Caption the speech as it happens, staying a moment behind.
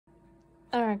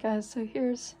Alright guys, so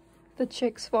here's the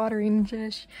chicks watering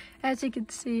dish. As you can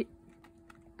see,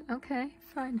 okay,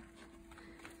 fine.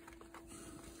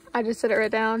 I just set it right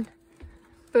down.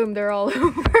 Boom, they're all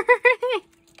over it.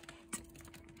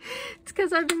 It's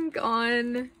because I've been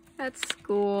gone at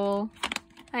school.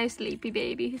 Hi, sleepy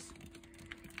babies.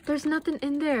 There's nothing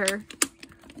in there.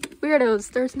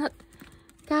 Weirdos, there's not.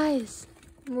 Guys,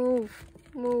 move,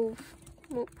 move,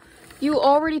 move. You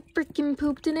already freaking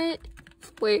pooped in it?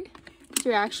 Wait,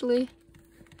 you're actually?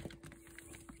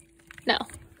 No,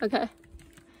 okay.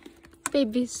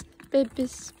 Babies,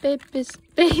 babies, babies,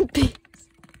 babies.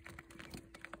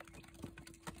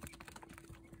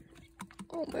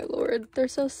 Oh my lord, they're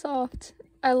so soft.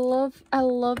 I love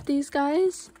these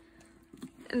guys.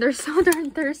 And they're so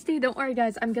darn thirsty. Don't worry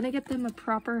guys, I'm gonna get them a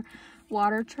proper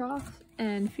water trough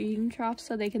and feeding trough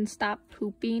so they can stop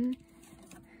pooping.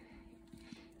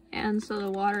 And so the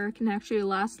water can actually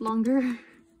last longer.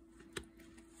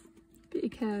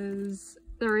 Because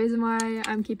the reason why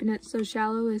I'm keeping it so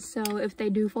shallow is so if they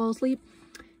do fall asleep,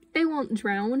 they won't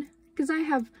drown. Because I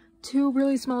have two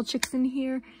really small chicks in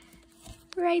here,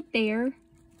 right there.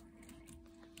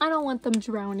 I don't want them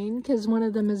drowning because one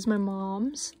of them is my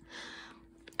mom's.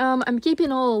 I'm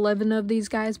keeping all 11 of these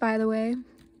guys, by the way.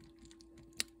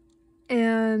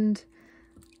 And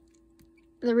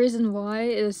the reason why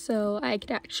is so I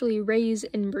could actually raise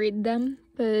and breed them.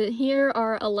 But here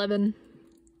are 11.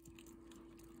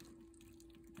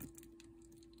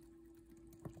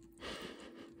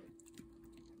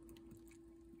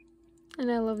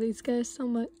 And I love these guys so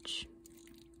much.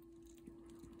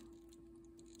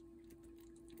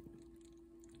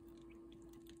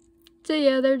 So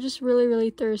yeah, they're just really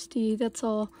thirsty, that's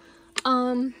all.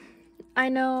 I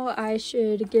know I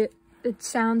should get, it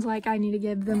sounds like I need to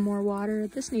give them more water.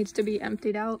 This needs to be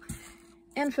emptied out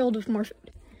and filled with more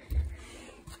food.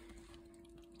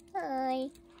 Hi.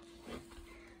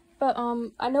 But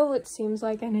I know it seems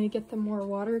like I need to get them more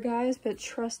water, guys, but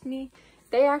trust me,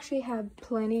 they actually have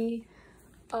plenty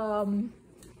of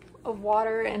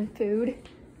water and food.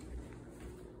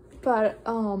 But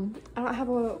I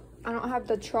don't have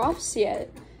the troughs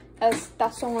yet, as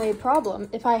that's the only problem.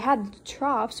 If I had the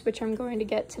troughs, which I'm going to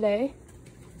get today,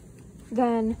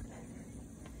 then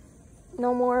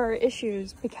no more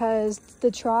issues, because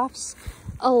the troughs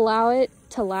allow it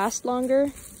to last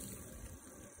longer.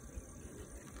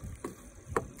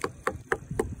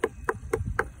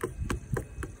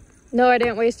 No, I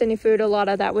didn't waste any food. A lot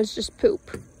of that was just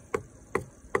poop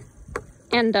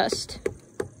and dust.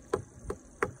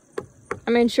 I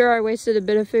mean, sure, I wasted a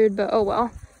bit of food, but oh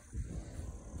well.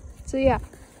 So yeah.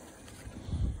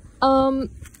 God,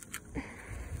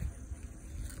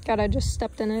 I just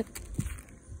stepped in it.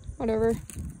 Whatever.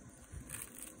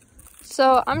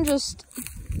 So I'm just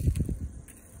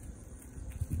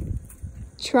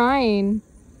trying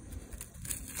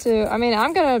to, I mean,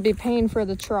 I'm gonna be paying for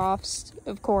the troughs,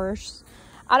 of course.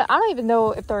 I don't even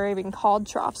know if they're even called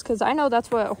troughs, because I know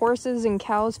that's what horses and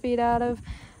cows feed out of.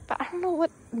 But I don't know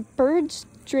what birds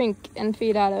drink and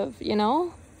feed out of, you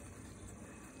know?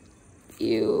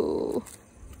 Ew.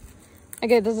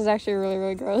 Okay, this is actually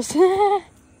really gross. I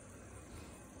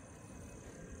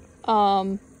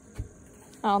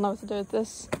don't know what to do with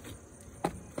this.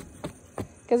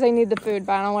 Because I need the food,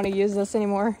 but I don't want to use this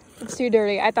anymore. It's too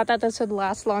dirty. I thought that this would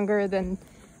last longer than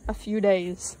a few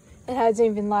days. It hasn't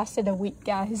even lasted a week,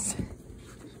 guys.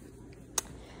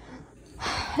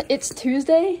 It's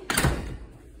Tuesday.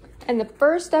 And the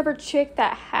first ever chick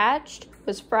that hatched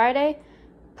was Friday.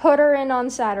 Put her in on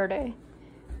Saturday.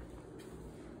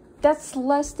 That's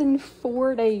less than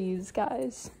 4 days,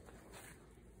 guys.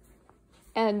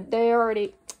 And they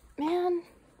already, man.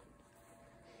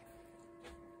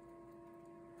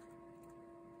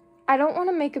 I don't want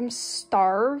to make them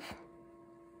starve.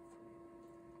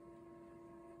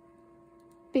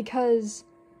 Because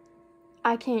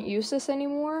I can't use this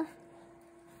anymore.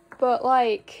 But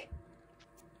like,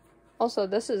 also,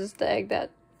 this is the egg that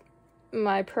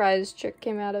my prize chick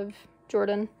came out of,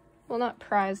 Jordan. Well, not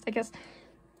prized, I guess.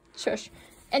 Shush.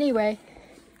 Anyway,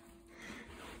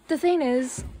 the thing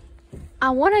is, I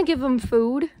want to give them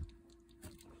food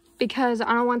because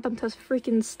I don't want them to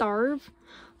freaking starve.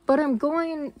 But I'm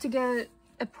going to get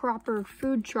a proper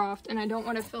food trough, and I don't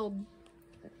want to fill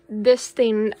this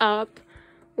thing up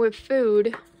with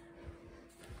food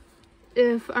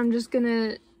if I'm just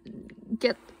gonna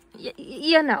get,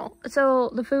 you know,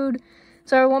 so the food,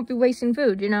 so I won't be wasting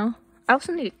food, you know. I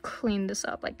also need to clean this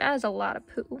up. Like, that is a lot of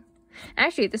poo.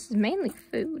 Actually, this is mainly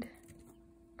food,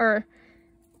 or,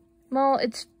 well,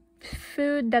 it's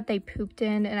food that they pooped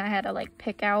in and I had to like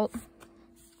pick out.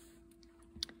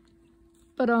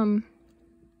 But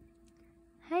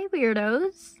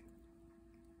weirdos.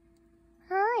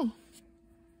 Hi.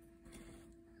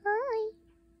 Hi.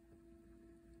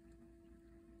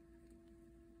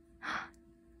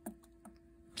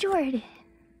 Jordan.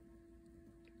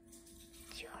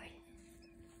 Jordan.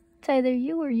 It's either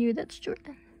you or you that's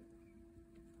Jordan.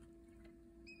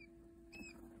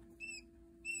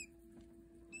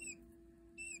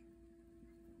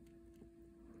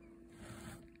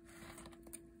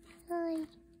 Hi.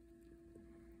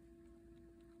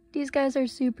 These guys are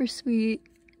super sweet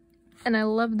and I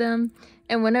love them.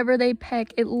 And whenever they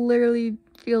peck, it literally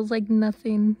feels like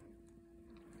nothing.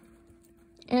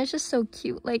 And it's just so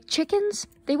cute. Like chickens,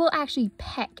 they will actually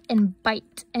peck and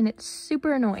bite and it's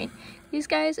super annoying. These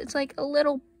guys, it's like a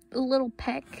little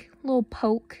peck, a little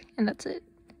poke, and that's it.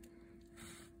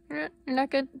 You're not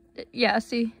good. Yeah,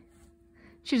 see?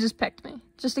 She just pecked me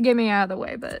just to get me out of the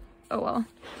way, but oh well.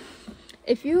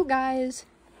 If you guys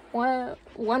want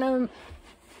a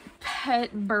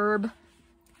pet burb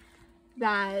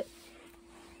that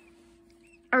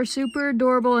are super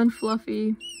adorable and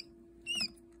fluffy,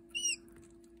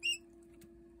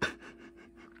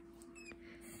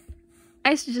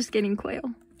 I suggest getting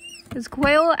quail. Because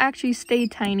quail actually stay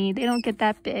tiny. They don't get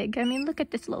that big. I mean, look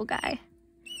at this little guy.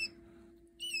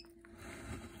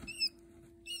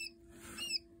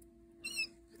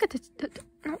 Look at this.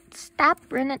 No, stop,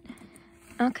 Brennan.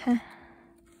 Okay.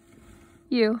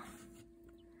 You.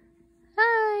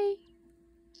 Hi.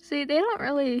 See, they don't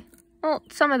really... Well,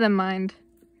 some of them mind.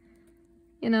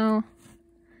 You know.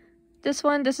 This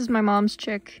is my mom's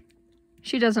chick.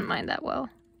 She doesn't mind that well.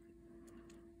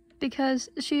 Because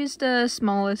she's the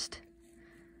smallest.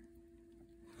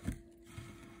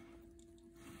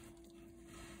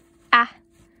 Ah.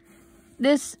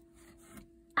 This...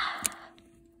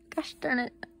 Gosh darn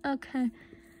it. Okay.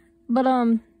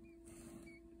 But,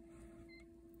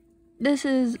 this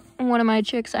is one of my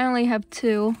chicks. I only have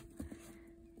two.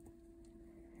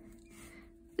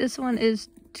 This one is...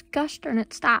 Gosh darn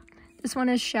it, stop. This one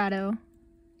is Shadow.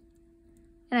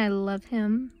 And I love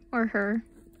him. Or her.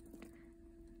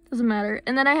 Doesn't matter.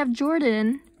 And then I have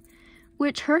Jordan,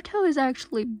 which her toe is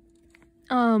actually,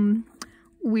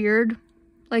 weird.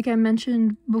 Like I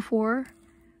mentioned before.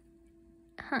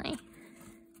 Hi.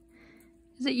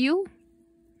 Is it you?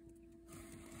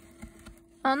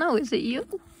 Oh no, is it you?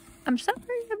 I'm sorry,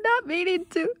 I'm not meaning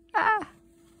to. Ah.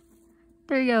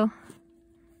 There you go.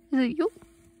 Is it you?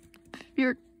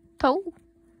 Your toe?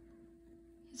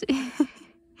 Is it?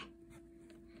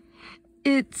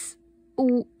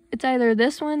 It's either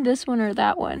this one, or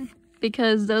that one.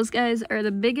 Because those guys are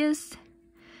the biggest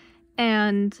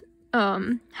and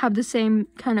have the same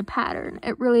kind of pattern.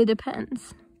 It really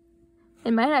depends.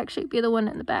 It might actually be the one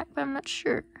in the back, but I'm not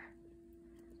sure.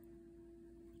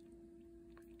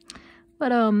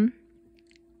 But, and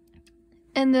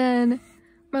then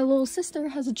my little sister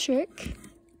has a chick.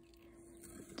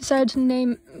 Decided to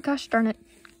name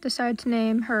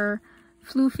her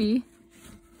Floofy.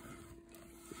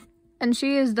 And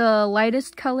she is the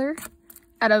lightest color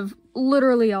out of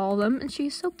literally all of them. And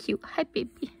she's so cute. Hi,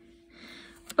 baby.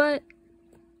 But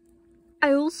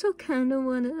I also kind of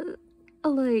want to,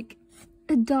 like,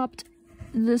 adopt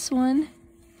this one.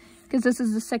 Because this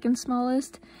is the second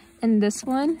smallest. And this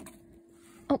one.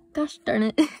 Oh, gosh darn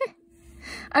it.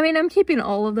 I mean, I'm keeping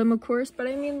all of them, of course. But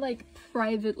I mean, like,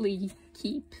 privately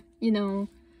keep. You know?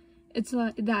 It's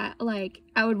like that, like,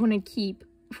 I would want to keep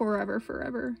forever.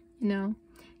 You know?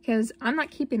 Because I'm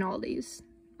not keeping all these.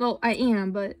 Well, I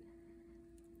am, but...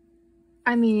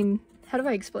 I mean, how do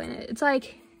I explain it? It's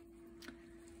like...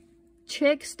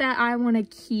 chicks that I want to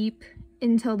keep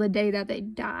until the day that they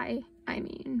die, I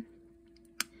mean.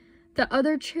 The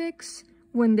other chicks,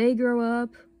 when they grow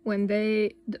up,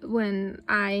 when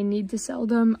I need to sell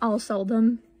them, I'll sell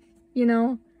them. You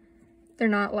know? They're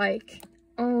not like,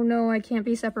 oh no, I can't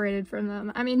be separated from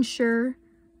them. I mean, sure,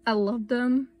 I love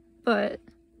them, but...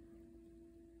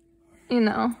 you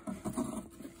know,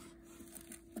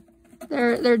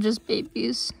 they're just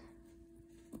babies.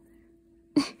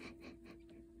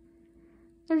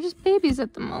 They're just babies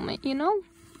at the moment, you know?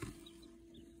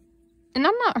 And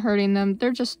I'm not hurting them.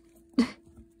 They're just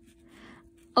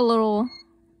a little...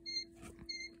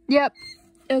 Yep.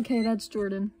 Okay, that's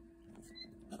Jordan.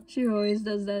 She always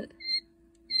does that.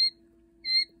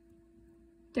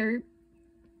 Derp.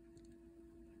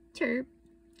 Chirp.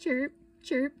 Chirp.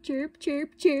 Chirp, chirp,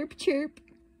 chirp, chirp, chirp.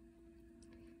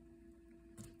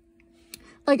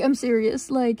 Like, I'm serious.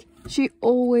 Like, she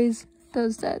always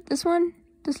does that. This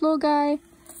little guy,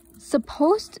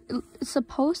 supposed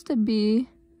to be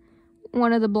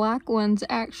one of the black ones,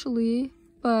 actually.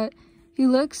 But he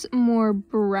looks more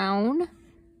brown.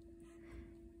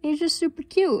 He's just super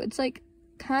cute. It's like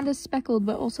kind of speckled,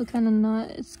 but also kind of not.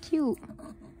 It's cute.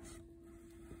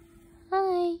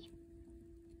 Hi.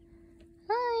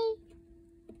 Hi.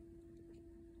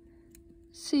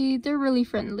 See, they're really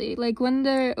friendly. Like when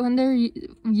they're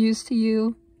used to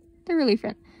you, they're really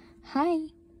friendly. Hi.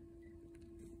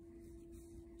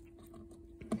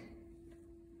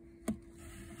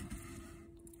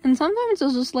 And sometimes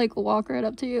they'll just like walk right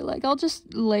up to you. Like I'll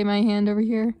just lay my hand over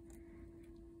here.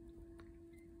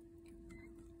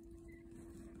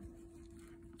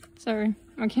 Sorry,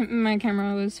 my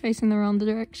camera was facing the wrong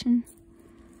direction.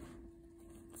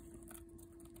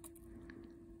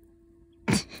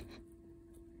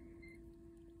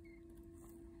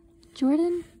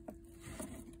 Jordan?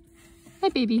 Hi,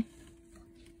 baby.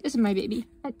 This is my baby.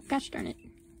 Oh, gosh darn it.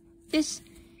 This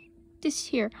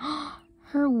here.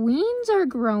 Her weens are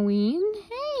growing.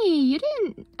 Hey,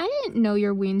 I didn't know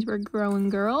your weens were growing,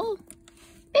 girl.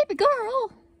 Baby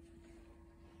girl.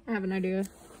 I have an idea.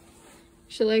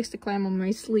 She likes to climb on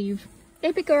my sleeve.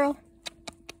 Baby girl.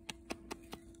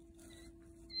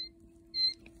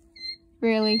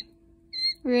 Really?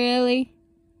 Really?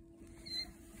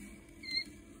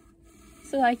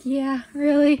 So like, yeah,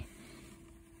 really?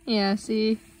 Yeah,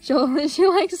 see? She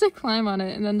likes to climb on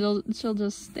it and then she'll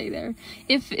just stay there.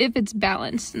 If it's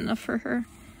balanced enough for her.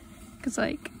 Cause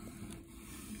like,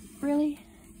 really?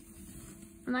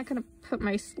 I'm not gonna put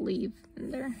my sleeve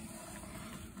in there.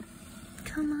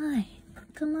 Come on.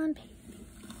 Come on, baby.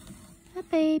 Hi,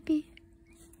 baby.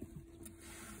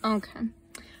 Okay.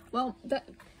 Well,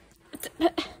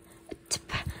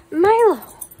 Milo.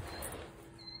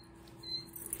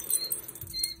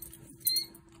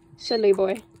 Silly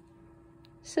boy.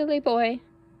 Silly boy.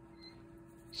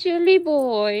 Silly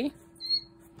boy.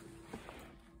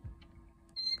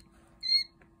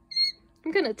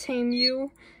 I'm gonna tame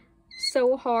you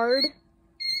so hard.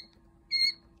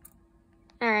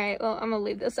 Alright, well, I'm gonna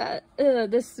leave this at,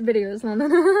 this video is not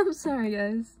enough. I'm sorry,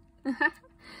 guys.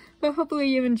 But hopefully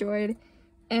you enjoyed.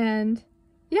 And,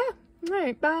 yeah.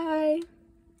 Alright, bye.